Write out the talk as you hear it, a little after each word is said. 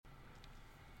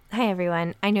Hi,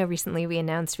 everyone. I know recently we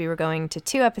announced we were going to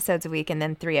 2 episodes a week and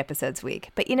then 3 episodes a week.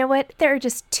 But you know what? There are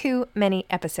just too many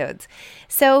episodes.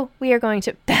 So we are going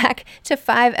back to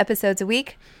 5 episodes a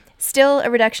week. Still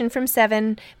a reduction from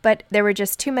 7, but there were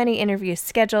just too many interviews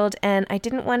scheduled, and I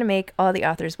didn't want to make all the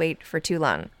authors wait for too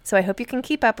long. So I hope you can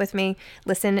keep up with me.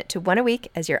 Listen to 1 a week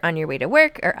as you're on your way to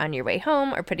work or on your way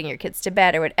home or putting your kids to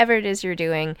bed or whatever it is you're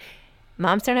doing.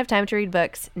 Moms Don't Have Time to Read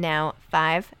Books, now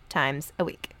 5 times a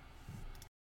week.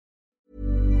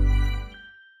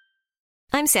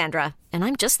 I'm Sandra, and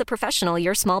I'm just the professional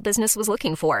your small business was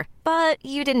looking for. But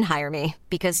you didn't hire me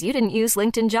because you didn't use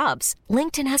LinkedIn Jobs.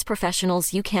 LinkedIn has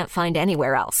professionals you can't find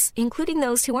anywhere else, including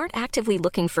those who aren't actively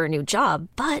looking for a new job,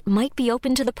 but might be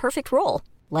open to the perfect role,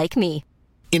 like me.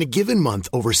 In a given month,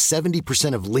 over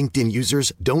 70% of LinkedIn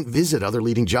users don't visit other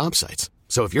leading job sites.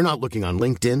 So if you're not looking on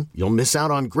LinkedIn, you'll miss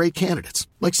out on great candidates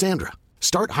like Sandra.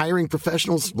 Start hiring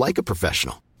professionals like a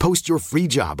professional. Post your free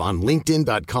job on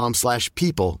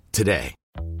linkedin.com/people today.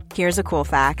 Here's a cool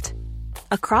fact.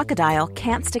 A crocodile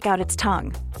can't stick out its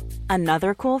tongue.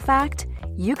 Another cool fact,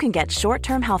 you can get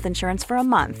short-term health insurance for a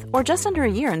month or just under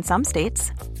a year in some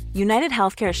states. United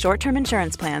Healthcare short-term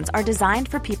insurance plans are designed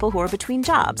for people who are between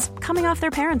jobs, coming off their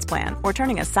parents' plan, or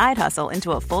turning a side hustle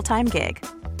into a full-time gig.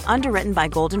 Underwritten by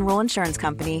Golden Rule Insurance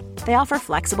Company, they offer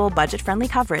flexible, budget-friendly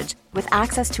coverage with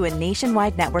access to a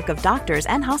nationwide network of doctors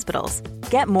and hospitals.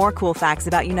 Get more cool facts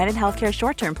about United Healthcare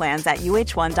short-term plans at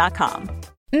uh1.com.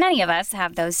 Many of us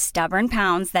have those stubborn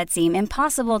pounds that seem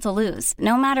impossible to lose,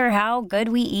 no matter how good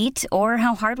we eat or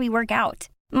how hard we work out.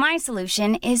 My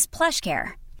solution is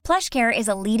PlushCare. PlushCare is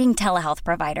a leading telehealth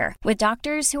provider with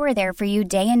doctors who are there for you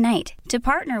day and night to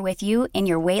partner with you in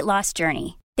your weight loss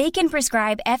journey. They can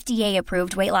prescribe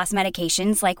FDA-approved weight loss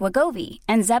medications like Wegovy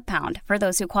and Zepbound for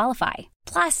those who qualify.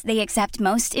 Plus, they accept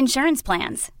most insurance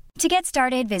plans. To get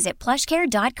started, visit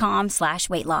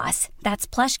plushcare.com/weightloss. That's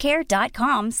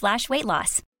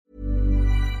plushcare.com/weightloss.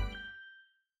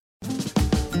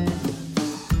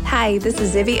 Hi, this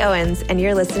is Zibby Owens, and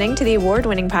you're listening to the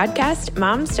award-winning podcast,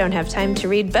 Moms Don't Have Time to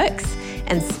Read Books.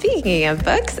 And speaking of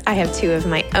books, I have 2 of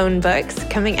my own books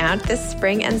coming out this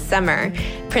spring and summer.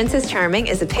 Princess Charming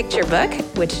is a picture book,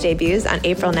 which debuts on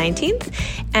April 19th,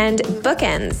 and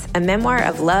Bookends, a memoir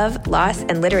of love, loss,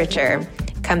 and literature,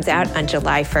 comes out on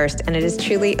July 1st, and it is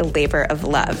truly a labor of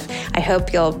love. I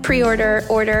hope you'll pre-order,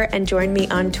 order, and join me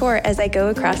on tour as I go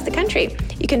across the country.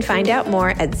 You can find out more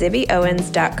at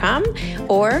zibbyowens.com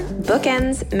or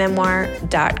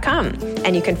bookendsmemoir.com.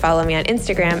 And you can follow me on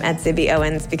Instagram at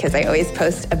zibbyowens because I always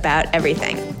post about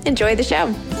everything. Enjoy the show.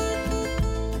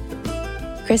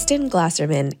 Kristin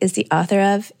Glosserman is the author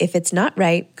of If It's Not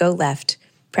Right, Go Left,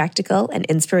 Practical and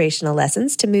Inspirational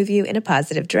Lessons to Move You in a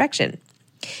Positive Direction.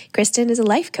 Kristin is a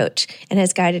life coach and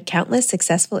has guided countless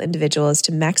successful individuals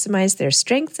to maximize their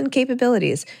strengths and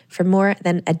capabilities for more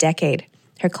than a decade.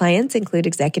 Her clients include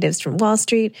executives from Wall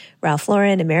Street, Ralph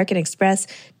Lauren, American Express,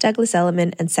 Douglas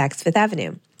Elliman, and Saks Fifth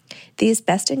Avenue. These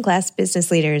best-in-class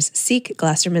business leaders seek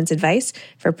Glosserman's advice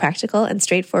for practical and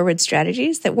straightforward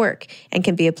strategies that work and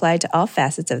can be applied to all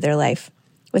facets of their life.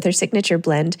 With her signature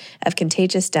blend of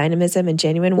contagious dynamism and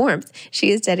genuine warmth,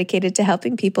 she is dedicated to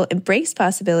helping people embrace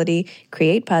possibility,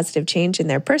 create positive change in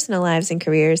their personal lives and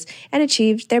careers, and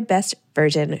achieve their best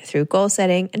version through goal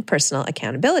setting and personal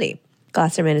accountability.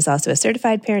 Glosserman is also a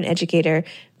certified parent educator,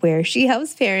 where she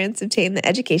helps parents obtain the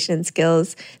education and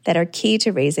skills that are key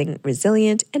to raising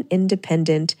resilient and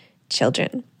independent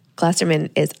children.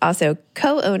 Glosserman is also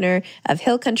co-owner of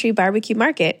Hill Country Barbecue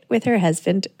Market with her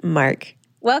husband, Mark.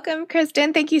 Welcome,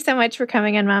 Kristin. Thank you so much for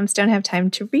coming on Moms Don't Have Time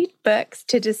to Read Books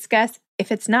to discuss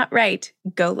If It's Not Right,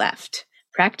 Go Left,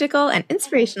 Practical and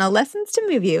Inspirational Lessons to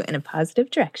Move You in a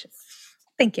Positive Direction.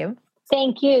 Thank you.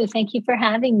 Thank you. Thank you for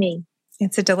having me.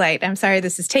 It's a delight. I'm sorry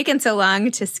this has taken so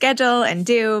long to schedule and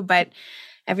do, but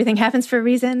everything happens for a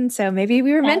reason. So maybe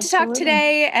we were meant to talk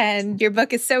today, and your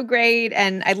book is so great.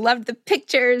 And I loved the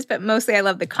pictures, but mostly I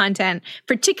love the content,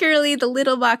 particularly the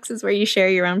little boxes where you share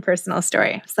your own personal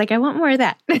story. It's like, I want more of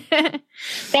that.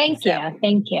 Thank you.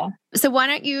 Thank you. So why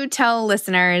don't you tell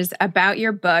listeners about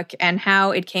your book and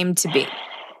how it came to be?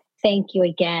 Thank you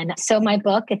again. So my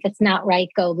book, If It's Not Right,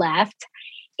 Go Left,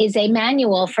 is a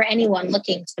manual for anyone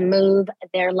looking to move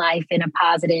their life in a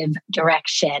positive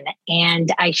direction.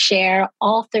 And I share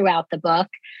all throughout the book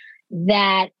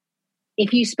that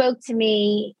if you spoke to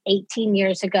me 18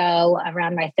 years ago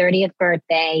around my 30th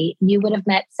birthday, you would have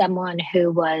met someone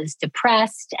who was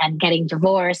depressed and getting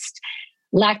divorced,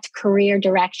 lacked career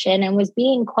direction, and was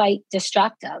being quite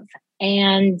destructive.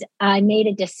 And I made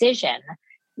a decision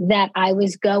that I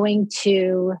was going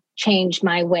to change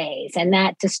my ways. And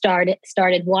that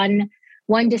started one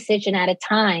one decision at a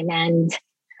time. And,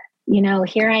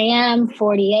 here I am,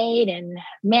 48 and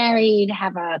married,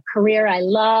 have a career I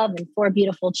love and 4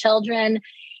 beautiful children.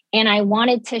 And I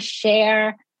wanted to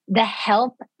share the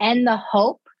help and the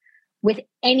hope with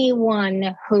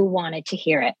anyone who wanted to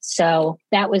hear it. So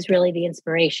that was really the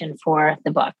inspiration for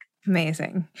the book.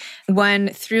 Amazing. One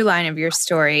through line of your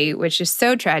story, which is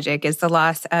so tragic, is the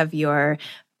loss of your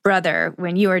brother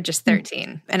when you were just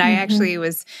 13. And I actually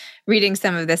was reading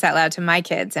some of this out loud to my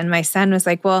kids. And my son was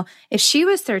like, well, if she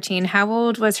was 13, how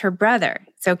old was her brother?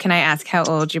 So can I ask how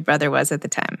old your brother was at the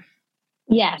time?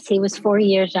 Yes, he was 4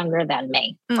 years younger than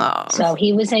me. Oh. So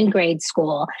he was in grade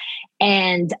school.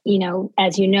 And,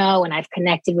 as you know, and I've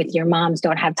connected with your Moms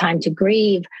Don't Have Time to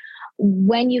Grieve,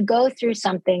 when you go through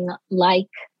something like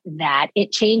that,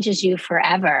 it changes you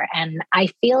forever. And I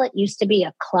feel it used to be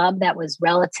a club that was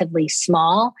relatively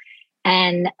small.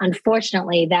 And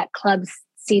unfortunately, that club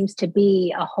seems to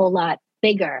be a whole lot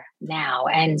bigger now.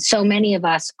 And so many of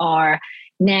us are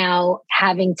now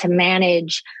having to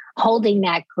manage holding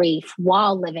that grief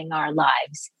while living our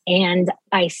lives. And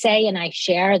I say and I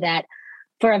share that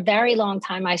for a very long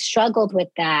time, I struggled with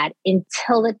that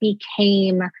until it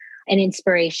became an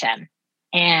inspiration.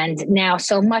 And now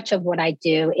so much of what I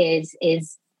do is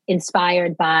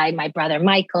inspired by my brother,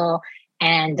 Michael,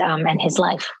 and his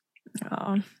life.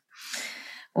 Oh,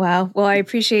 wow. Well, I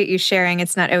appreciate you sharing.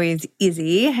 It's not always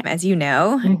easy, as you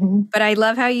know, but I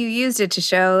love how you used it to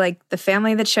show like the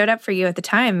family that showed up for you at the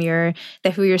time.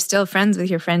 Who you're still friends with,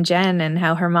 your friend Jen, and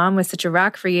how her mom was such a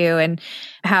rock for you, and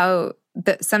how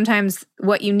sometimes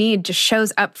what you need just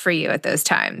shows up for you at those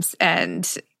times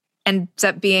and ends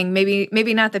up being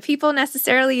maybe not the people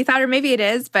necessarily you thought, or maybe it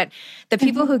is, but the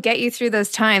people who get you through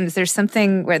those times, there's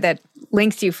something where that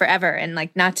links you forever, and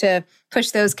like not to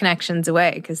push those connections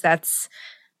away, because that's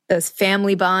those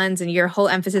family bonds and your whole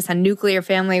emphasis on nuclear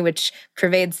family, which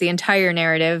pervades the entire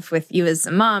narrative with you as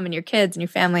a mom and your kids and your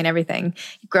family and everything.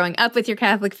 Growing up with your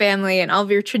Catholic family and all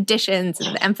of your traditions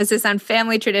and the emphasis on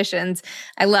family traditions.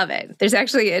 I love it. There's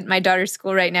actually at my daughter's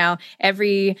school right now,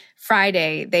 every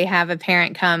Friday, they have a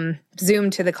parent come Zoom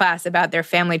to the class about their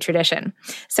family tradition.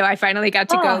 So I finally got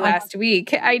to go last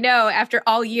week. I know, after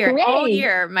all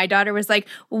year, my daughter was like,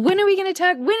 when are we going to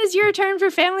talk? When is your turn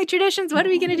for family traditions? What are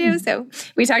we going to do? So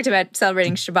we talked about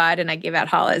celebrating Shabbat, and I gave out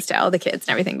challahs to all the kids and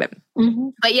everything.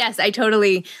 But yes, I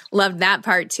totally loved that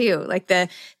part too. Like the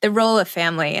role of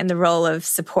family and the role of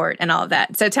support and all of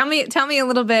that. So tell me a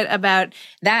little bit about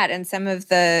that and some of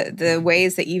the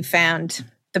ways that you found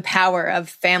the power of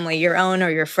family, your own or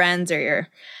your friends or your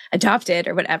adopted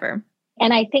or whatever.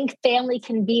 And I think family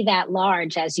can be that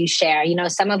large, as you share.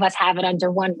 Some of us have it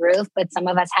under one roof, but some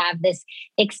of us have this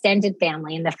extended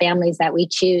family and the families that we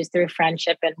choose through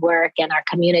friendship and work and our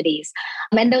communities.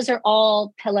 And those are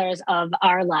all pillars of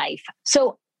our life.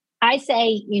 So I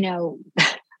say,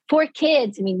 4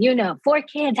 kids. 4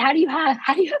 kids. How do you have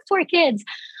 4 kids?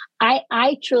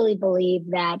 I truly believe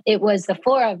that it was the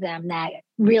 4 of them that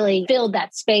really filled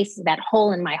that space, that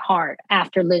hole in my heart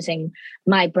after losing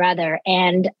my brother.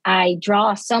 And I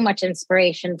draw so much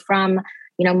inspiration from,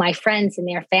 my friends and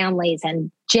their families.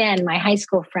 And Jen, my high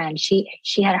school friend, she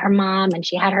had her mom and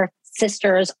she had her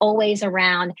sisters always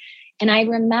around. And I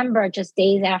remember just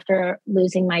days after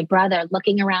losing my brother,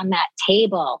 looking around that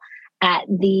table at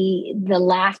the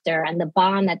laughter and the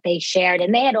bond that they shared.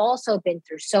 And they had also been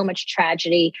through so much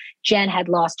tragedy. Jen had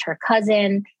lost her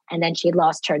cousin, and then she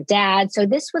lost her dad. So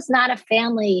this was not a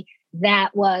family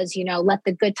that was, let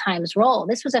the good times roll.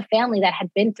 This was a family that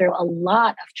had been through a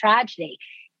lot of tragedy,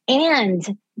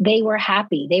 and they were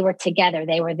happy. They were together.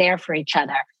 They were there for each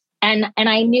other. And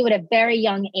I knew at a very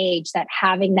young age that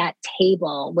having that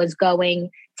table was going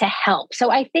to help.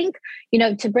 So I think,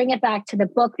 to bring it back to the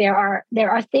book, there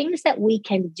are things that we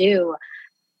can do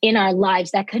in our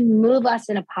lives that can move us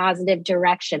in a positive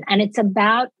direction. And it's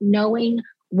about knowing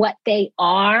what they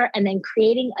are and then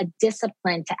creating a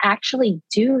discipline to actually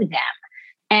do them.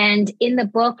 And in the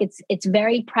book, it's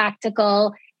very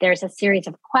practical. There's a series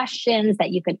of questions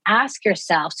that you can ask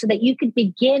yourself so that you could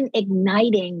begin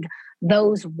igniting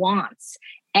those wants.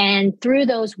 And through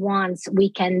those wants, we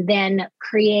can then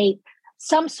create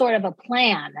some sort of a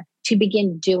plan to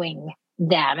begin doing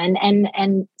them.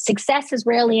 And success is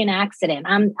rarely an accident.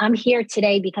 I'm here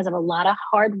today because of a lot of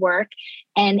hard work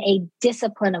and a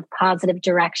discipline of positive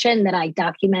direction that I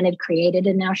documented, created,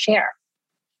 and now share.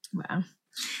 Wow.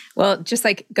 Well, just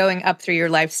like going up through your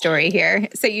life story here.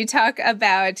 So you talk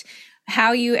about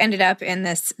how you ended up in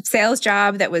this sales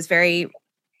job that was very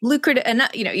lucrative. And,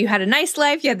 you had a nice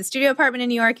life. You had the studio apartment in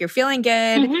New York. You're feeling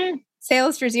good.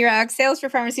 Sales for Xerox, sales for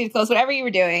pharmaceuticals, whatever you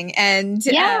were doing. And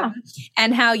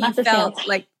how you felt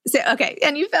like So, okay.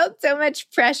 And you felt so much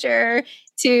pressure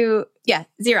to,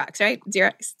 Xerox, right?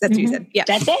 Xerox. That's what you said. Yeah.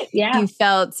 That's it. Yeah. You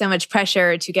felt so much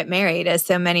pressure to get married, as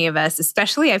so many of us,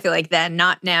 especially I feel like then,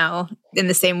 not now in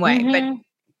the same way,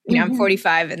 but I'm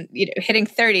 45 and, hitting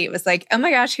 30, it was like, oh my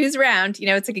gosh, who's around?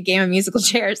 It's like a game of musical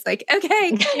chairs. Like,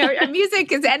 okay, our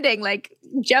music is ending, like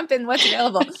jump in what's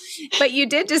available. But you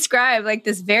did describe like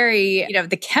this very,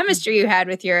 the chemistry you had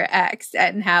with your ex,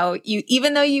 and how you,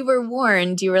 even though you were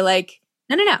warned, you were like,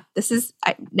 no, this is,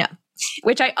 no.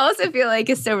 Which I also feel like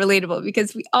is so relatable,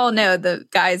 because we all know the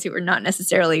guys who are not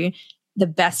necessarily the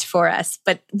best for us,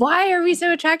 but why are we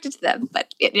so attracted to them?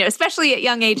 But, especially at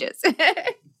young ages.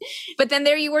 But then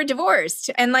there you were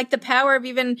divorced, and like the power of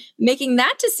even making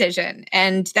that decision.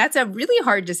 And that's a really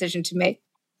hard decision to make.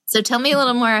 So tell me a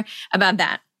little more about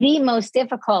that. The most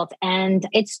difficult. And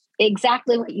it's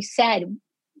exactly what you said.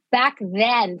 Back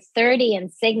then, 30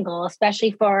 and single,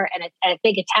 especially for a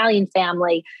big Italian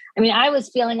family, I mean, I was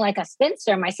feeling like a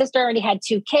spinster. My sister already had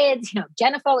 2 kids.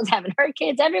 Jennifer was having her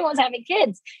kids. Everyone was having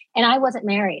kids. And I wasn't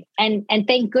married. And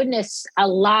thank goodness a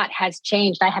lot has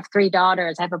changed. I have 3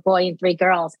 daughters. I have a boy and 3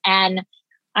 girls. And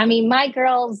I mean, my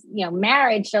girls,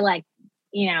 marriage are like,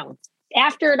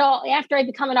 after it all, after I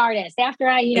become an artist, after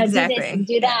I, Exactly. do this and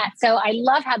do that. So I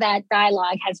love how that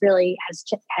dialogue has really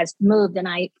has moved, and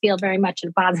I feel very much in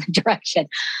a positive direction.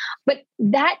 But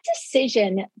that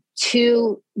decision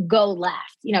to go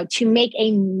left, to make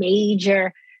a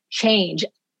major change,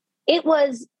 it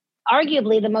was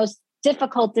arguably the most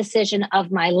difficult decision of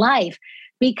my life,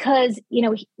 because,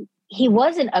 he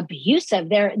wasn't abusive.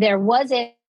 There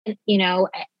wasn't,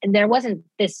 there wasn't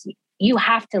this, you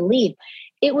have to leave.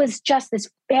 It was just this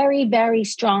very, very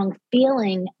strong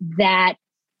feeling that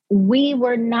we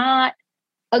were not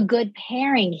a good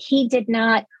pairing. He did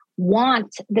not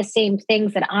want the same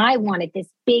things that I wanted, this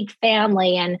big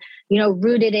family and,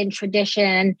 rooted in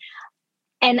tradition.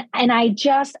 And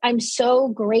I'm so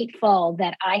grateful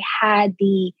that I had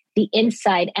the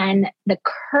insight and the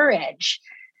courage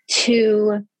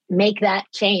to make that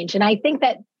change. And I think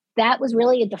that was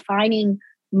really a defining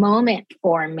moment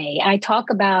for me. I talk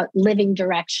about living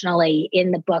directionally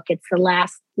in the book. It's the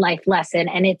last life lesson,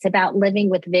 and it's about living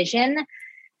with vision.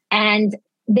 And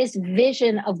this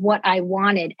vision of what I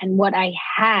wanted and what I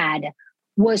had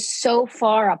was so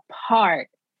far apart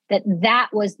that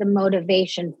was the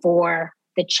motivation for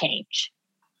the change.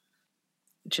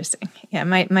 Interesting. Yeah,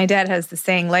 my dad has the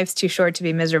saying, life's too short to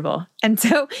be miserable. And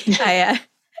so I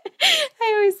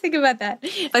always think about that.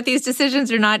 But these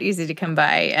decisions are not easy to come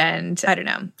by. And I don't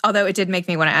know. Although it did make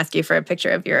me want to ask you for a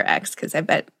picture of your ex, because I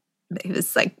bet he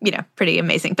was like, pretty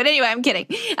amazing. But anyway, I'm kidding.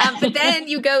 But then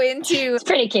you go into... It's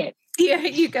pretty cute.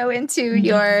 You go into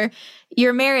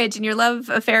your marriage and your love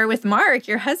affair with Mark,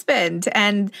 your husband,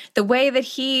 and the way that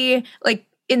he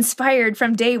inspired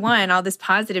from day one all this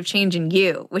positive change in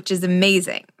you, which is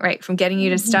amazing, right? From getting you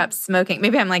to stop smoking.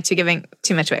 Maybe I'm giving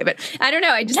too much away, but I don't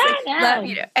know. I just love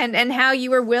and how you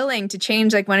were willing to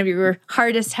change one of your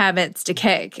hardest habits to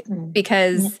kick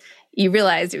because you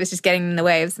realized it was just getting in the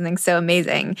way of something so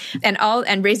amazing.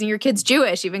 And raising your kids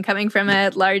Jewish, even coming from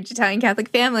a large Italian Catholic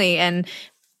family, and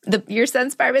your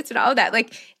son's bar mitzvah and all of that.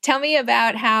 Tell me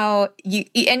about how you,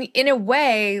 and in a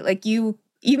way,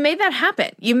 you made that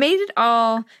happen. You made it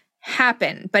all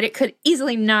happen, but it could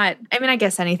easily not. I mean, I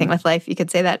guess anything with life, you could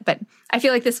say that, but I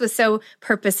feel like this was so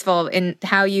purposeful in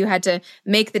how you had to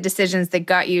make the decisions that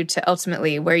got you to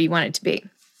ultimately where you wanted to be.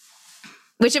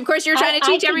 Which, of course, you're trying to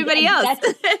teach everybody else.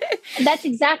 That's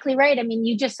exactly right. I mean,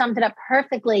 you just summed it up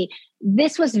perfectly.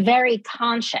 This was very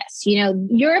conscious.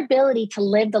 Your ability to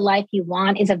live the life you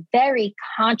want is a very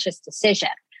conscious decision.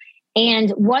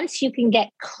 And once you can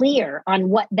get clear on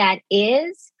what that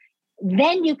is,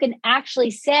 then you can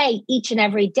actually say each and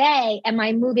every day, am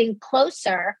I moving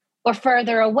closer or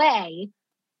further away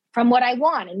from what I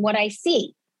want and what I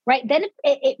see, right? Then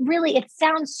it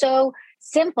sounds so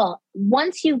simple.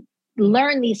 Once you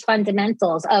learn these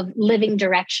fundamentals of living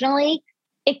directionally,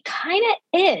 it kind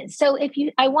of is. So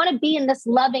I want to be in this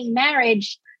loving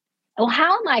marriage, well,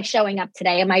 how am I showing up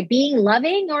today? Am I being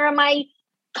loving, or am I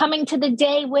coming to the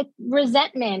day with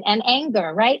resentment and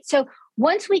anger, right? So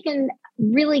once we can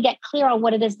really get clear on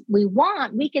what it is we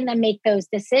want, we can then make those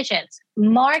decisions.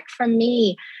 Mark, for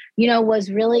me,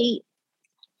 was really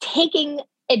taking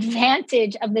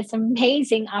advantage of this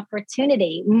amazing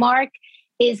opportunity. Mark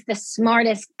is the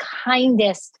smartest,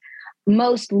 kindest,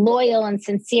 most loyal and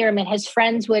sincere. I mean, his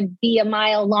friends would be a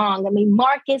mile long. I mean,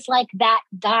 Mark is like that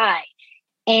guy.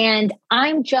 And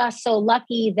I'm just so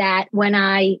lucky that when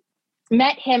I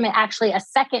met him actually a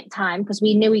second time, because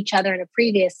we knew each other in a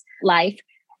previous life,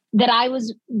 that I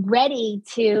was ready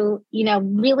to,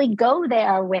 really go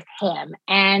there with him.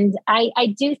 And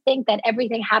I do think that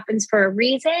everything happens for a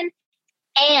reason.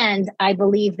 And I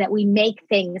believe that we make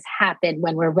things happen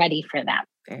when we're ready for them.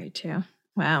 Very true.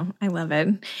 Wow. I love it.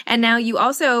 And now you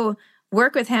also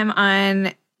work with him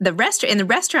on in the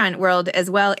restaurant world as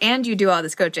well. And you do all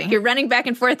this coaching. You're running back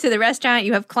and forth to the restaurant.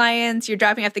 You have clients, you're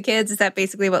dropping off the kids. Is that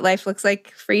basically what life looks like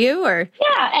for you? Or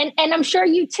yeah. And I'm sure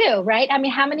you too, right? I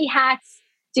mean, how many hats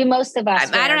do most of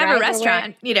us wear, I don't have a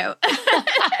restaurant,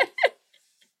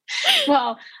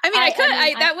 Well, I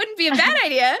mean, that wouldn't be a bad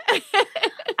idea.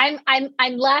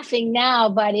 I'm laughing now,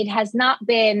 but it has not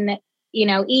been,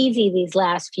 easy these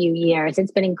last few years.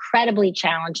 It's been incredibly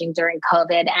challenging during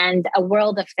COVID, and a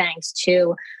world of thanks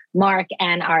to Mark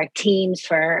and our teams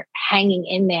for hanging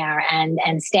in there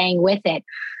and staying with it.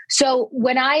 So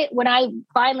when I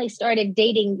finally started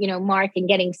dating, Mark and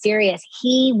getting serious,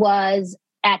 he was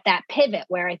at that pivot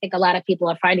where I think a lot of people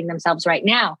are finding themselves right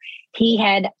now. He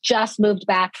had just moved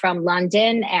back from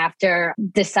London after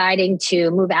deciding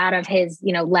to move out of his,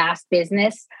 last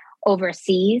business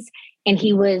overseas. And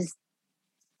he was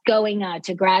going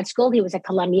to grad school. He was at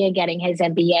Columbia getting his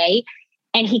MBA.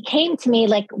 And he came to me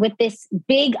with this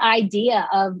big idea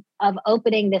of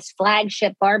opening this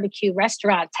flagship barbecue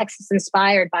restaurant, Texas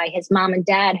inspired by his mom and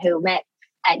dad who met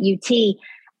at UT.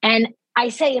 And I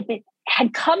say, if it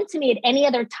had come to me at any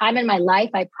other time in my life,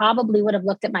 I probably would have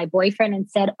looked at my boyfriend and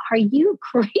said, "Are you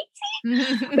crazy?"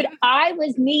 But I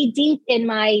was knee deep in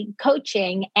my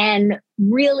coaching and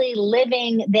really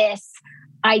living this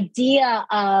idea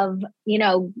of,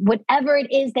 whatever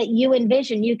it is that you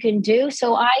envision you can do.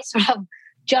 So I sort of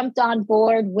jumped on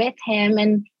board with him,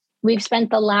 and we've spent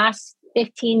the last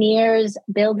 15 years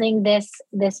building this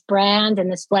brand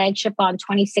and this flagship on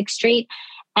 26th Street.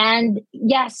 And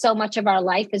yes, so much of our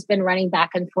life has been running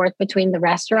back and forth between the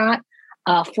restaurant.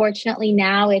 Fortunately,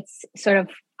 now it's sort of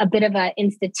a bit of an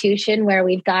institution where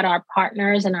we've got our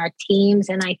partners and our teams,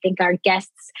 and I think our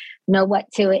guests know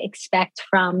what to expect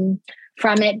from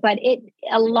it. But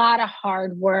a lot of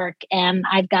hard work, and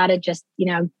I've got to just,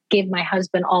 give my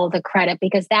husband all the credit,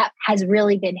 because that has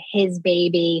really been his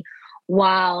baby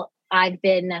while I've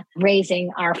been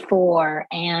raising our four.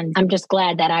 And I'm just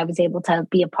glad that I was able to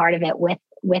be a part of it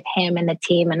with him and the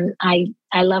team. And I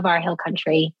love our Hill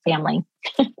Country family.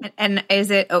 And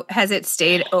has it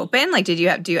stayed open? Like, did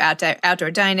you do outdoor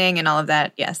dining and all of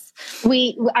that? Yes.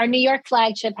 Our New York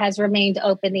flagship has remained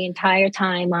open the entire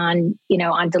time on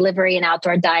delivery and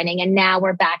outdoor dining. And now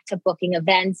we're back to booking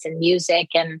events and music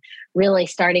and really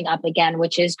starting up again,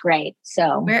 which is great.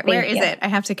 So where is it? I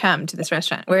have to come to this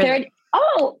restaurant. Where is it?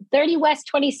 30 West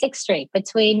 26th Street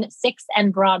between 6th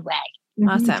and Broadway.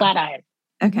 Awesome. Flatiron.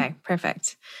 Okay,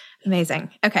 perfect.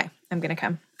 Amazing. Okay, I'm going to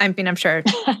come. I mean, I'm sure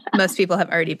most people have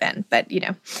already been, but,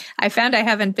 I found I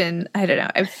haven't been, I don't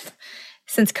know.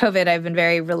 Since COVID, I've been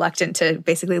very reluctant to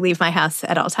basically leave my house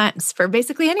at all times for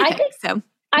basically anything.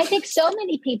 I think so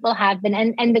many people have been.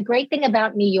 And the great thing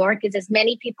about New York is as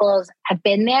many people have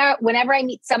been there. Whenever I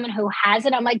meet someone who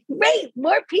hasn't, I'm like, great,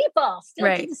 more people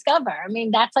still to discover. I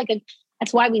mean, that's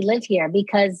why we live here,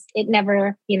 because it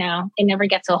never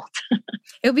gets old.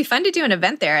 It would be fun to do an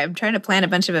event there. I'm trying to plan a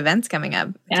bunch of events coming up.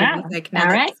 Yeah. All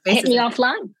right. Hit me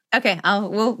offline. Okay.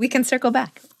 We can circle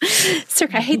back.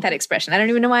 I hate that expression. I don't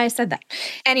even know why I said that.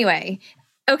 Anyway.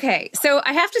 Okay. So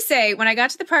I have to say, when I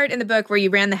got to the part in the book where you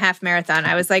ran the half marathon,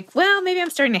 I was like, well, maybe I'm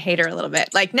starting to hate her a little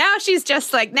bit. Like now she's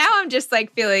just like, now I'm just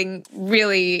like feeling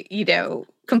really,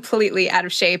 completely out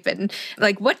of shape. And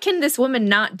like, what can this woman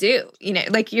not do?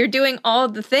 Like you're doing all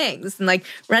the things and like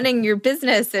running your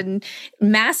business and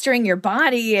mastering your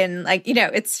body. And like,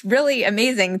 it's really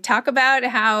amazing. Talk about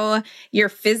how your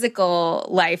physical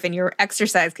life and your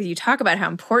exercise, because you talk about how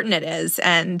important it is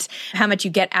and how much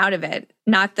you get out of it,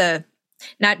 not the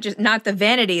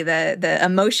vanity, the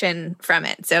emotion from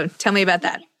it. So tell me about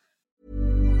that.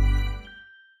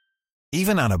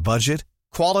 Even on a budget,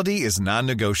 quality is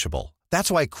non-negotiable. That's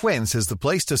why Quince is the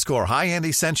place to score high-end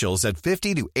essentials at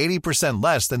 50 to 80%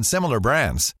 less than similar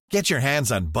brands. Get your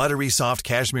hands on buttery soft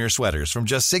cashmere sweaters from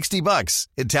just $60,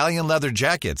 Italian leather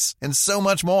jackets, and so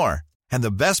much more. And the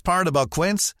best part about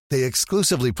Quince, they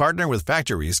exclusively partner with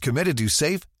factories committed to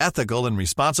safe, ethical, and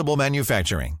responsible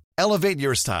manufacturing. Elevate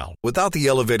your style without the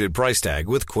elevated price tag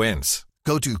with Quince.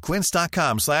 Go to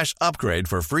quince.com/upgrade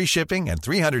for free shipping and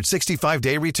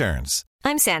 365-day returns.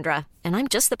 I'm Sandra, and I'm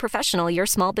just the professional your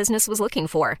small business was looking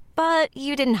for. But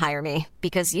you didn't hire me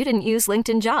because you didn't use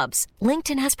LinkedIn Jobs.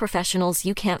 LinkedIn has professionals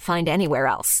you can't find anywhere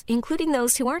else, including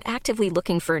those who aren't actively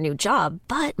looking for a new job,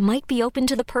 but might be open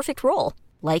to the perfect role,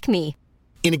 like me.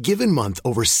 In a given month,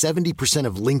 over 70%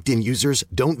 of LinkedIn users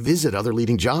don't visit other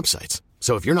leading job sites.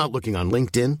 So if you're not looking on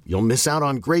LinkedIn, you'll miss out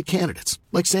on great candidates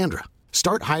like Sandra.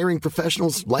 Start hiring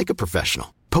professionals like a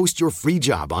professional. Post your free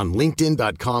job on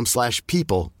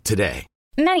linkedin.com/people today.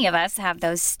 Many of us have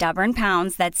those stubborn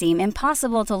pounds that seem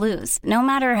impossible to lose, no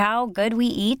matter how good we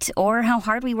eat or how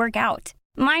hard we work out.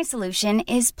 My solution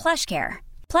is PlushCare.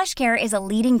 PlushCare is a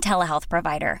leading telehealth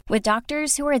provider with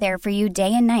doctors who are there for you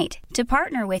day and night to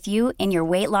partner with you in your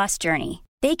weight loss journey.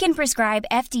 They can prescribe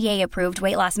FDA-approved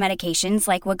weight loss medications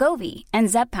like Wegovy and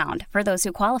Zepbound for those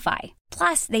who qualify.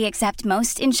 Plus, they accept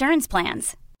most insurance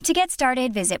plans. To get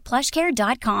started, visit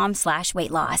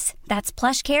plushcare.com/weightloss. That's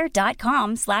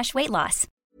plushcare.com/weightloss.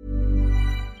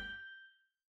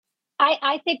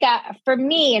 I think for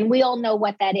me, and we all know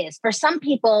what that is. For some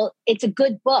people, it's a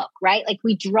good book, right? Like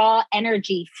we draw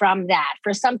energy from that.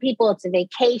 For some people, it's a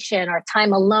vacation or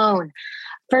time alone.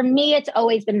 For me, it's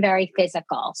always been very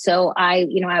physical. So I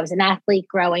was an athlete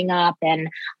growing up, and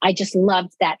I just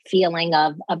loved that feeling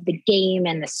of the game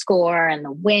and the score and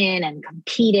the win and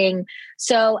competing.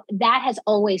 So that has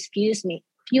always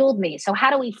fueled me. So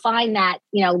how do we find that,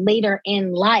 later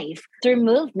in life? Through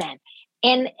movement.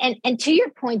 And to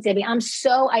your point, Zibby, I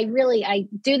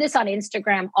do this on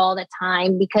Instagram all the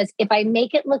time, because if I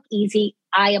make it look easy,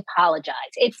 I apologize.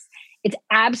 It's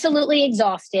absolutely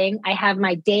exhausting. I have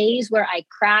my days where I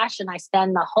crash and I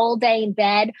spend the whole day in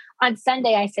bed. On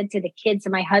Sunday, I said to the kids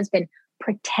and my husband,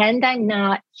 pretend I'm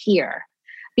not here,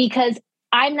 because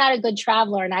I'm not a good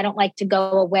traveler and I don't like to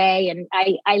go away. And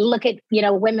I look at,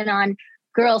 women on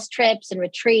girls' trips and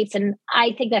retreats. And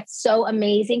I think that's so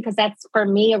amazing, because that's for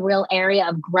me a real area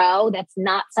of grow. That's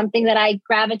not something that I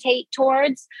gravitate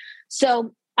towards.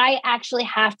 So I actually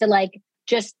have to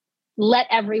just let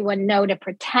everyone know to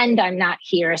pretend I'm not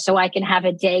here so I can have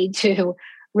a day to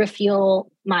refuel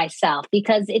myself,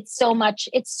 because it's so much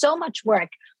work.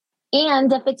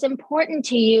 And if it's important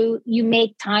to you, you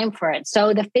make time for it.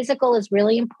 So the physical is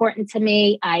really important to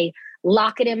me. I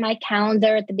lock it in my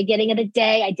calendar at the beginning of the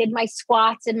day. I did my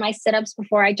squats and my sit-ups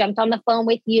before I jumped on the phone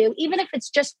with you, even if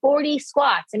it's just 40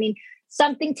 squats. I mean,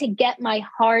 something to get my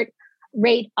heart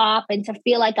rate up and to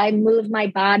feel like I move my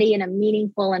body in a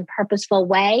meaningful and purposeful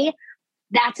way.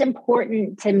 That's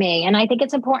important to me. And I think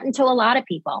it's important to a lot of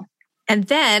people. And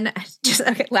then,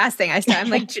 last thing I saw,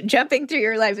 I'm jumping through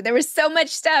your life. There was so much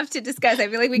stuff to discuss. I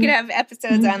feel like we could have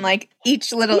episodes on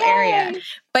each little area.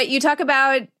 But you talk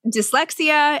about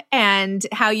dyslexia and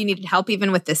how you needed help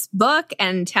even with this book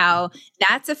and how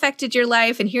that's affected your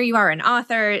life. And here you are, an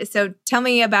author. So tell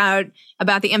me about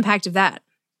the impact of that.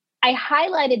 I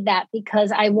highlighted that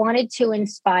because I wanted to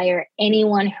inspire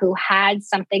anyone who had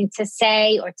something to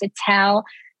say or to tell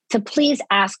to please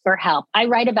ask for help. I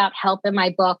write about help in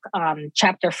my book,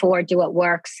 chapter 4, Do What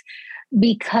Works,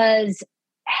 because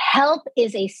help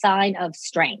is a sign of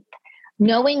strength.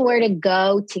 Knowing where to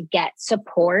go to get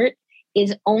support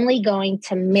is only going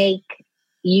to make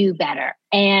you better.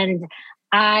 And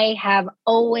I have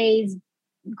always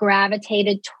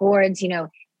gravitated towards,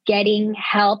 getting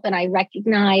help. And I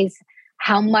recognize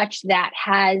how much that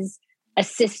has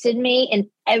assisted me in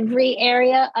every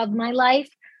area of my life.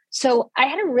 So I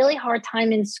had a really hard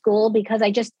time in school because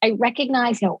I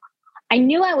recognized, I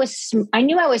knew I was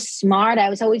smart. I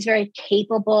was always very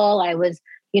capable. I was,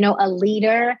 a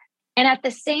leader. And at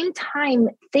the same time,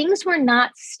 things were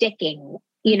not sticking,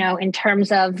 in terms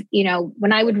of,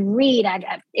 when I would read,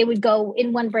 it would go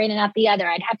in one brain and out the other.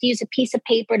 I'd have to use a piece of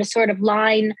paper to sort of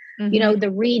line,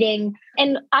 the reading.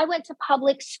 And I went to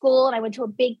public school, and I went to a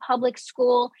big public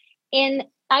school, and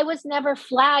I was never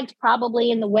flagged probably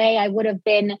in the way I would have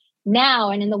been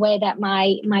now and in the way that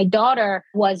my daughter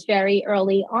was very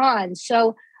early on.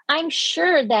 So I'm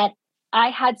sure that I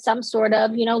had some sort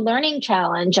of, learning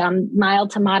challenge,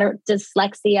 mild to moderate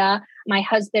dyslexia. My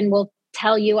husband will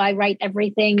tell you I write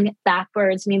everything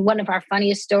backwards. I mean, one of our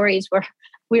funniest stories where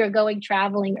we were going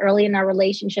traveling early in our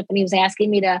relationship, and he was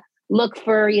asking me to look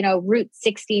for, Route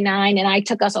 69. And I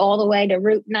took us all the way to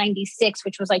Route 96,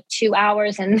 which was 2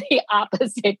 hours in the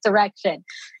opposite direction.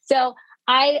 So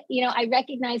I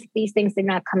recognize these things did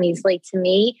not come easily to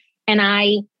me. And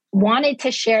I wanted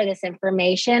to share this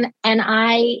information, and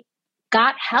I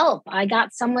got help. I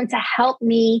got someone to help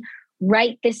me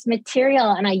write this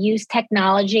material, and I use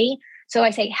technology. So I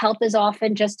say help is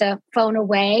often just a phone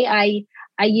away. I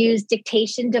use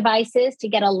dictation devices to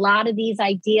get a lot of these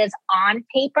ideas on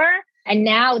paper. And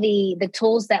now the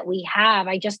tools that we have,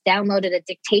 I just downloaded a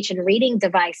dictation reading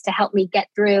device to help me get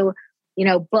through,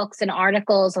 books and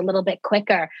articles a little bit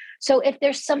quicker. So if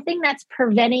there's something that's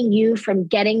preventing you from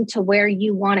getting to where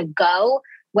you want to go,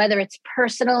 whether it's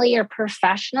personally or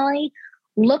professionally,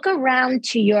 look around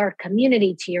to your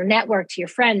community, to your network, to your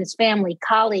friends, family,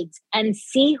 colleagues, and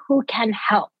see who can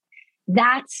help.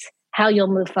 That's how you'll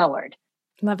move forward.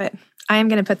 Love it. I am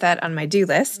going to put that on my do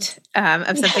list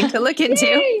of something to look into.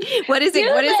 What is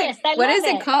it? What is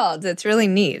it called? It's really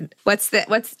neat.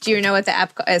 Do you know what the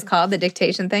app is called? The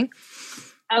dictation thing?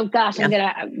 Oh gosh, I'm going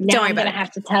to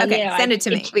have to tell you. Send it to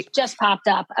me. It just popped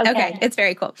up. Okay. It's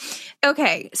very cool.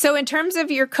 Okay. So in terms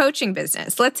of your coaching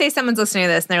business, let's say someone's listening to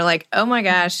this and they're like, oh my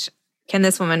gosh, can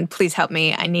this woman please help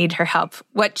me? I need her help.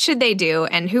 What should they do?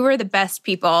 And who are the best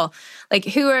people? Like,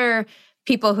 who are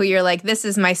people who you're like, this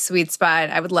is my sweet spot.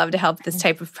 I would love to help this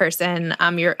type of person.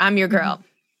 I'm your girl.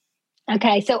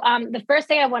 Okay. So the first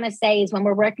thing I want to say is when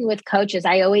we're working with coaches,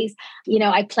 I always,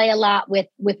 I play a lot with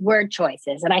word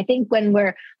choices. And I think when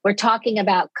we're talking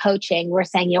about coaching, we're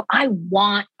saying, I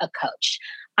want a coach.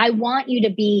 I want you to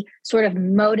be sort of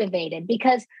motivated,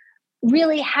 because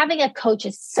really having a coach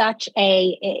is such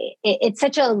a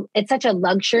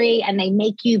luxury, and they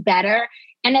make you better.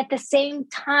 And at the same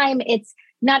time, it's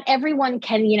not everyone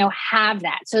can, have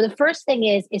that. So the first thing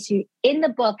is you, in the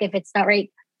book, if it's not right,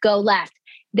 go left.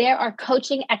 There are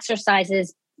coaching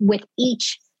exercises with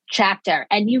each chapter,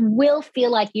 and you will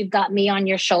feel like you've got me on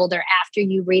your shoulder after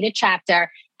you read a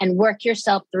chapter and work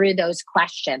yourself through those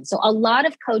questions. So a lot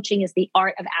of coaching is the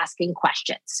art of asking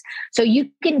questions. So you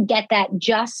can get that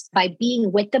just by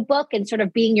being with the book and sort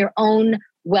of being your own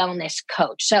wellness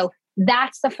coach. So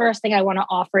that's the first thing I want to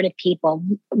offer to people.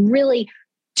 Really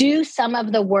do some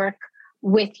of the work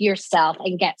with yourself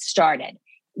and get started.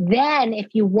 Then if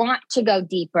you want to go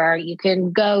deeper, you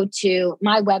can go to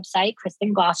my website,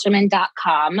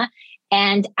 KristenGlosserman.com,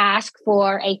 and ask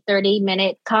for a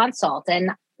 30-minute consult.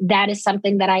 And that is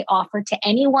something that I offer to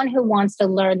anyone who wants to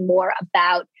learn more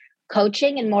about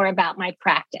coaching and more about my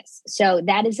practice. So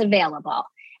that is available.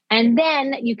 And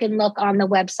then you can look on the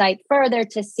website further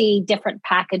to see different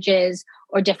packages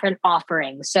or different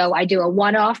offerings. So I do a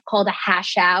one-off called a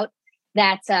hash out.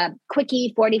 That's a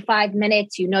quickie, 45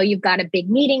 minutes. You've got a big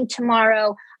meeting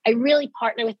tomorrow. I really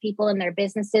partner with people in their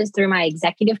businesses through my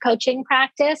executive coaching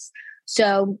practice.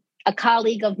 So a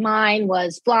colleague of mine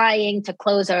was flying to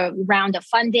close a round of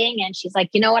funding. And she's like,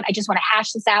 you know what? I just want to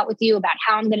hash this out with you about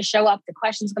how I'm going to show up, the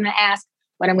questions I'm going to ask,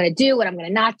 what I'm going to do, what I'm going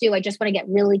to not do. I just want to get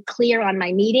really clear on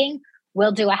my meeting.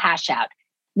 We'll do a hash out.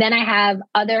 Then I have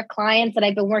other clients that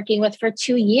I've been working with for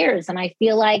 2 years, and I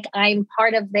feel like I'm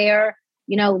part of their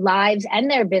lives and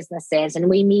their businesses. And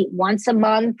we meet once a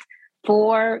month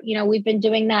for, we've been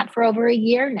doing that for over a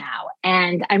year now.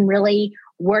 And I'm really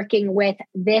working with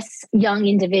this young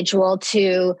individual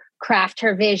to craft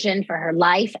her vision for her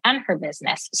life and her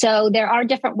business. So there are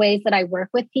different ways that I work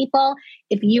with people.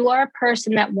 If you are a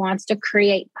person that wants to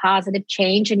create positive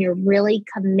change and you're really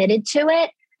committed to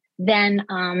it, then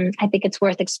I think it's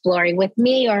worth exploring with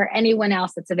me or anyone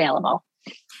else that's available.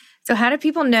 So how do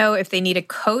people know if they need a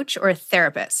coach or a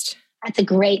therapist? That's a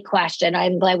great question.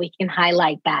 I'm glad we can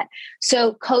highlight that.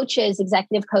 So coaches,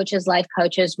 executive coaches, life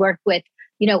coaches work with,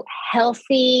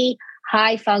 healthy,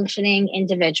 high-functioning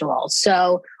individuals.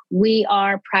 So we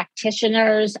are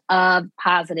practitioners of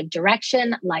positive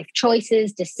direction, life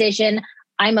choices, decision.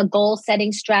 I'm a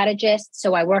goal-setting strategist,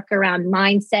 so I work around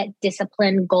mindset,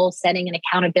 discipline, goal-setting, and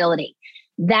accountability.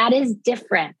 That is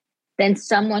different than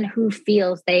someone who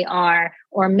feels they are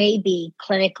or may be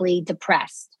clinically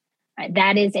depressed.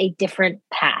 That is a different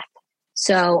path.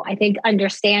 So I think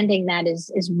understanding that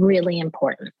is really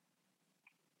important.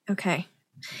 Okay.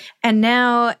 And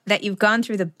now that you've gone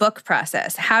through the book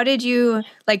process, how did you,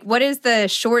 what is the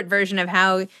short version of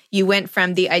how you went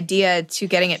from the idea to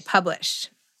getting it published?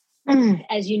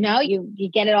 As you know, you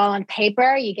get it all on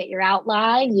paper, you get your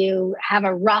outline, you have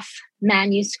a rough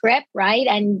manuscript, right?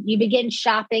 And you begin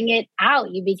shopping it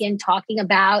out. You begin talking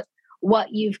about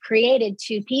what you've created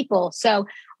to people. So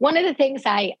one of the things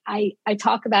I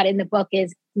talk about in the book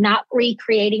is not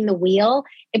recreating the wheel.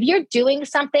 If you're doing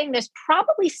something, there's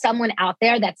probably someone out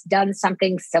there that's done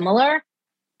something similar.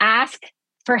 Ask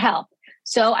for help.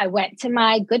 So I went to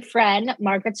my good friend,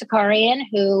 Margaret Zakarian,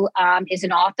 who is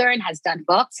an author and has done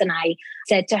books. And I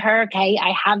said to her, okay,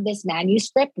 I have this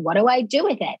manuscript. What do I do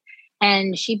with it?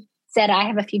 And she said, I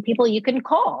have a few people you can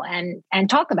call and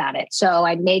talk about it. So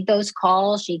I made those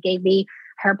calls. She gave me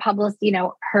her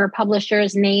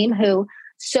publisher's name, who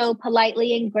so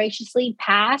politely and graciously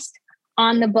passed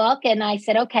on the book. And I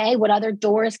said, okay, what other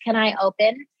doors can I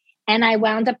open? And I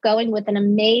wound up going with an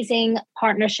amazing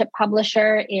partnership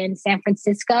publisher in San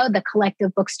Francisco, the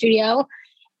Collective Book Studio.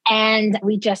 And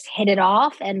we just hit it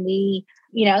off, and we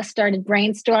started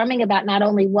brainstorming about not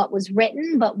only what was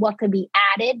written, but what could be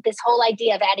added. This whole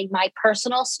idea of adding my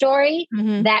personal story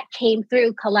that came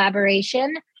through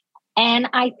collaboration. And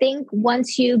I think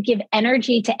once you give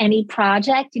energy to any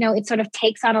project, it sort of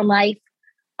takes on a life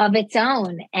of its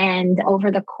own. And over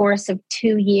the course of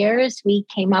 2 years, we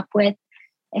came up with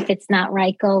If It's Not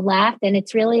Right, Go Left. And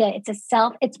it's really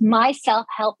it's my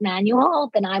self-help manual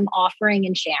that I'm offering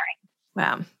and sharing.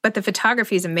 Wow. But the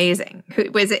photography is amazing.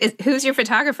 Who's your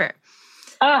photographer?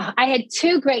 Oh, I had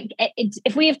two great,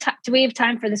 do we have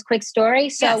time for this quick story?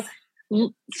 So,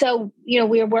 we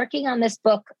were working on this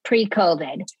book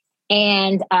pre-COVID,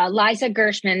 and Liza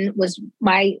Gershman was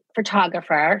my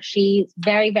photographer. She's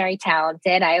very, very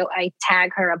talented. I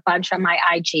tag her a bunch on my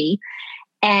IG,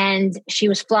 and she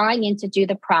was flying in to do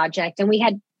the project. And we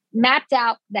had mapped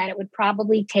out that it would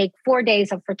probably take 4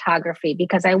 days of photography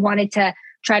because I wanted to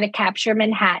try to capture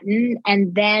Manhattan.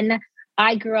 And then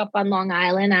I grew up on Long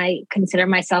Island. I consider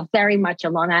myself very much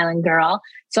a Long Island girl.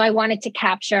 So I wanted to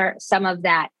capture some of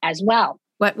that as well.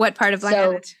 What part of Long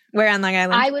Island? Where on Long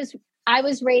Island? I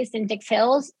was raised in Dix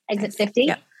Hills, exit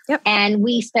 50. Yep. And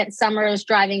we spent summers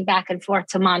driving back and forth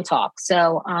to Montauk.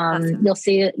 So awesome. You'll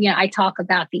see, I talk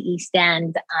about the East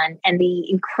End and the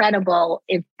incredible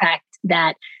impact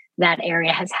that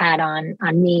area has had on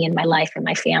me and my life and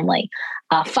my family.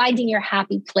 Finding your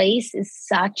happy place is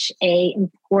such a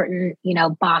important,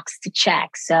 box to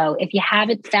check. So if you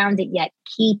haven't found it yet,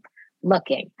 keep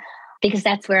looking, because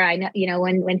that's where I know,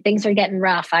 when things are getting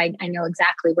rough, I know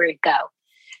exactly where to go.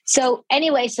 So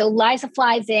anyway, Liza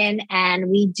flies in and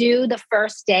we do the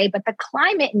first day, but the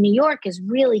climate in New York is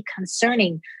really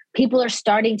concerning. People are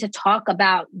starting to talk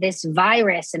about this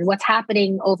virus and what's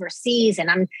happening overseas. And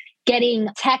I'm getting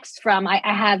texts from, I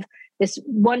have this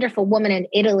wonderful woman in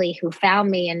Italy who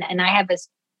found me and I have this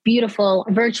beautiful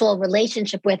virtual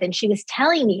relationship with, and she was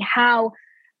telling me how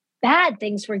bad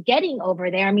things were getting over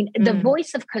there. I mean, the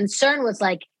voice of concern was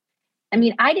like,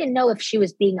 I didn't know if she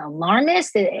was being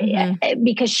alarmist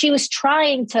because she was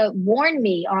trying to warn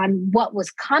me on what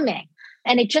was coming.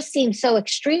 And it just seemed so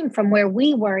extreme from where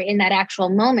we were in that actual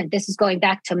moment. This is going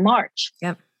back to March.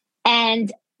 Yep.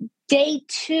 And day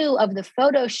 2 of the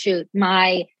photo shoot,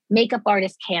 my makeup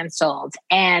artist canceled.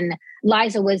 And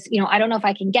Liza was, I don't know if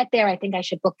I can get there. I think I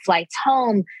should book flights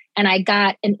home. And I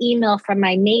got an email from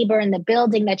my neighbor in the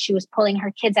building that she was pulling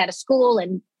her kids out of school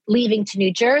and leaving to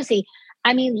New Jersey.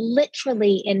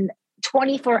 Literally in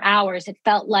 24 hours, it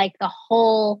felt like the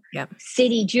whole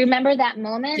city. Do you remember that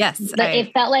moment? Yes.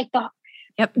 It felt like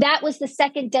that was the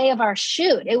second day of our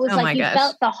shoot. It was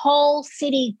felt the whole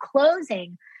city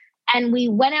closing. And we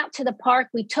went out to the park.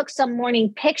 We took some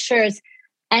morning pictures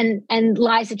and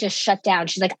Liza just shut down.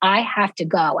 She's like, I have to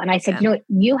go. And I said,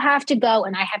 you have to go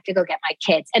and I have to go get my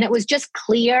kids. And it was just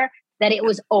clear that it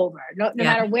was over. No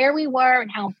matter where we were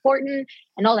and how important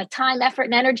and all the time, effort,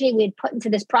 and energy we had put into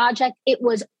this project, it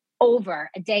was over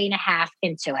a day and a half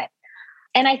into it.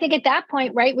 And I think at that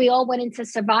point, right, we all went into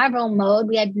survival mode.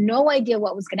 We had no idea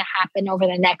what was going to happen over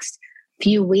the next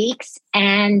few weeks.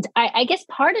 And I guess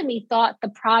part of me thought the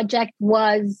project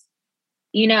was,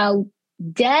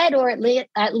 dead or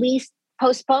at least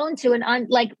postponed to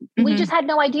we just had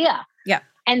no idea. Yeah.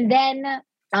 And then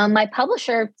my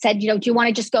publisher said, do you want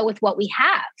to just go with what we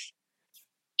have?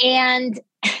 And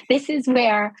this is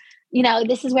where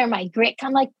my grit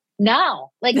come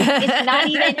no, it's not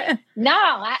even,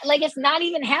 it's not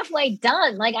even halfway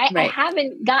done. I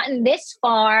haven't gotten this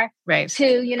far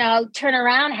to, turn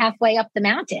around halfway up the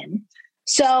mountain.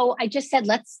 So I just said,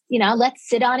 let's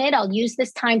sit on it. I'll use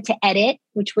this time to edit,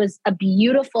 which was a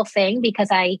beautiful thing because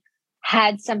I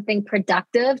had something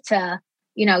productive to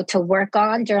work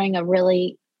on during a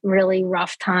really, really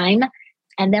rough time.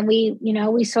 And then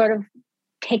we sort of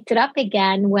picked it up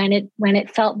again when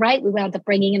it felt right. We wound up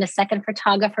bringing in a second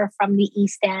photographer from the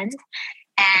East End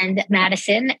and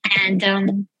Madison,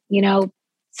 and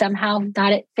somehow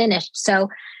got it finished. So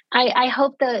I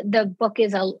hope the book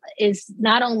is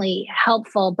not only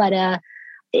helpful, but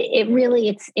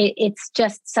it's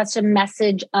just such a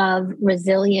message of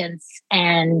resilience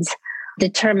and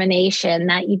determination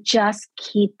that you just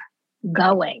keep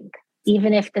going,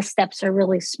 even if the steps are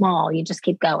really small. You just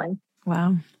keep going.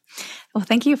 Wow. Well,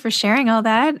 thank you for sharing all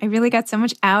that. I really got so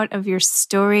much out of your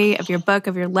story, of your book,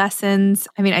 of your lessons.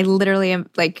 I literally am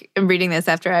I'm reading this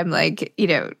after I'm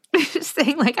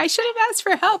saying I should have asked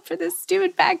for help for this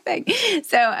stupid bag thing.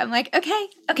 So I'm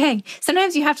okay.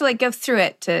 Sometimes you have to go through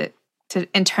it to to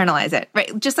internalize it,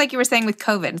 right? Just like you were saying with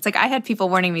COVID. It's like I had people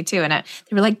warning me too, and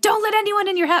they were like, "Don't let anyone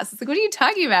in your house." It's like, what are you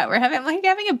talking about? We're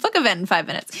having a book event in 5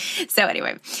 minutes. So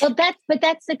anyway, well,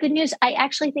 that's the good news. I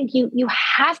actually think you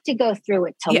have to go through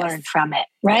it to learn from it,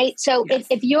 right? So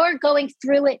if you're going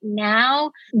through it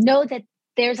now, know that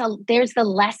there's the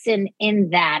lesson in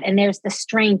that, and there's the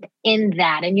strength in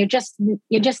that, and you're just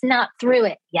not through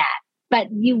it yet, but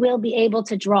you will be able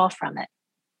to draw from it.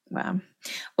 Wow.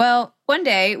 Well, one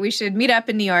day we should meet up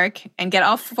in New York and get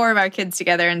all 4 of our kids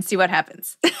together and see what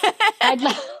happens.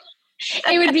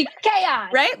 It would be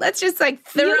chaos. Right? Let's just throw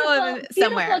them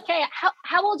somewhere. Chaos.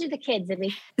 How old are the kids,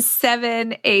 Zibby?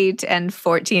 7, 8, and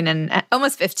 14, and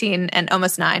almost 15, and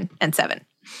almost 9 and 7.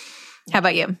 How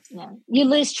about you? Yeah. You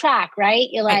lose track, right?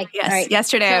 You're like, yes. All right.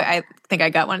 Yesterday, I think I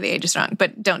got one of the ages wrong,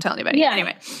 but don't tell anybody. Yeah.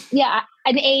 Anyway. Yeah.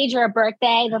 An age or a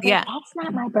birthday. They'll be like, that's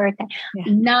not my birthday. Yeah.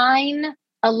 9,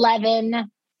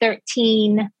 11,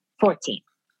 13, 14.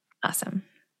 Awesome.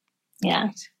 Yeah.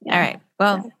 All right.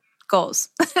 Well, goals.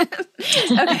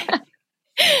 Okay.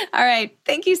 All right.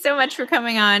 Thank you so much for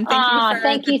coming on.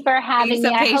 Thank you for having me.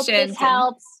 I hope this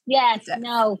helps. Yes.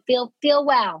 No. Feel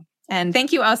well. And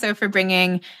thank you also for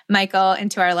bringing Michael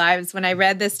into our lives. When I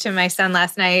read this to my son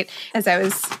last night,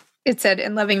 it said,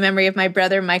 "In loving memory of my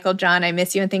brother, Michael John, I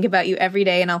miss you and think about you every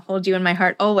day, and I'll hold you in my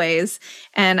heart always."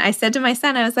 And I said to my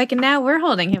son, I was like, and now we're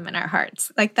holding him in our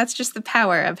hearts. Like, that's just the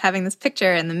power of having this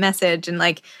picture and the message, and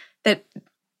that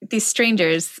these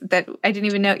strangers that I didn't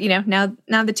even know,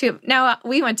 now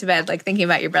we went to bed thinking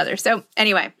about your brother. So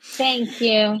anyway. Thank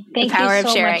you. Thank you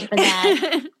so sharing. much for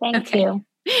that. Thank you.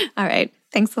 All right.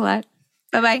 Thanks a lot.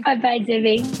 Bye-bye. Bye-bye,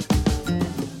 Zibby.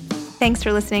 Thanks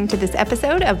for listening to this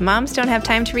episode of Moms Don't Have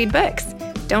Time to Read Books.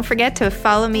 Don't forget to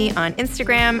follow me on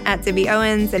Instagram at Zibby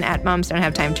Owens and at Moms Don't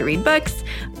Have Time to Read Books.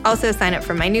 Also sign up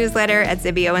for my newsletter at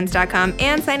zibbyowens.com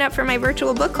and sign up for my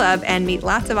virtual book club and meet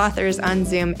lots of authors on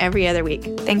Zoom every other week.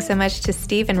 Thanks so much to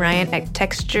Steve and Ryan at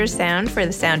Texture Sound for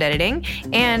the sound editing.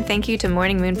 And thank you to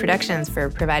Morning Moon Productions for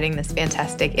providing this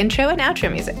fantastic intro and outro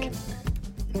music.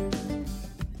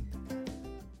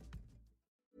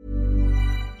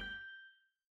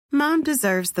 Mom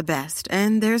deserves the best,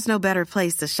 and there's no better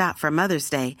place to shop for Mother's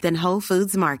Day than Whole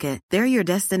Foods Market. They're your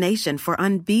destination for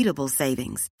unbeatable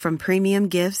savings, from premium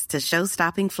gifts to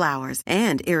show-stopping flowers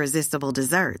and irresistible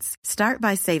desserts. Start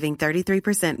by saving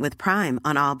 33% with Prime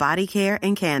on all body care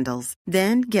and candles.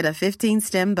 Then get a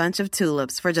 15-stem bunch of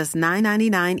tulips for just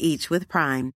 $9.99 each with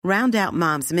Prime. Round out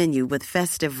Mom's menu with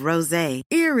festive rosé,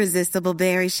 irresistible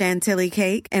berry chantilly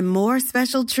cake, and more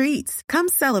special treats. Come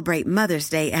celebrate Mother's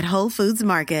Day at Whole Foods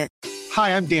Market.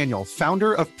 Hi, I'm Daniel,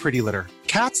 founder of Pretty Litter.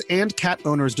 Cats and cat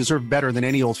owners deserve better than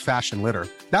any old-fashioned litter.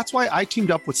 That's why I teamed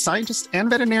up with scientists and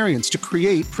veterinarians to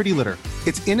create Pretty Litter.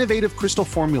 Its innovative crystal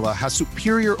formula has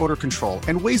superior odor control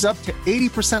and weighs up to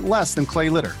 80% less than clay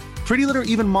litter. Pretty Litter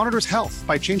even monitors health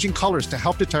by changing colors to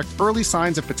help detect early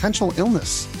signs of potential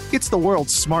illness. It's the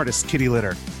world's smartest kitty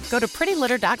litter. Go to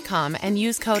prettylitter.com and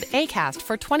use code ACAST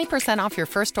for 20% off your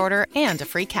first order and a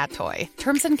free cat toy.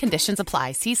 Terms and conditions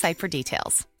apply. See site for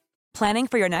details. Planning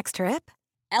for your next trip?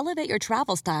 Elevate your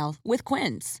travel style with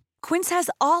Quince. Quince has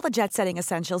all the jet-setting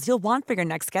essentials you'll want for your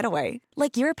next getaway,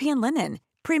 like European linen,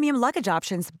 premium luggage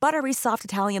options, buttery soft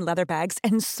Italian leather bags,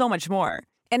 and so much more.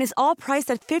 And is all priced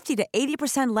at 50 to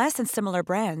 80% less than similar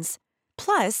brands.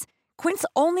 Plus, Quince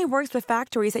only works with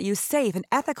factories that use safe and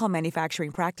ethical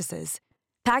manufacturing practices.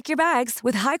 Pack your bags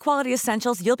with high-quality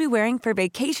essentials you'll be wearing for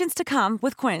vacations to come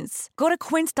with Quince. Go to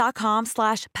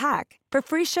quince.com/pack for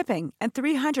free shipping and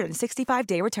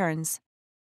 365-day returns.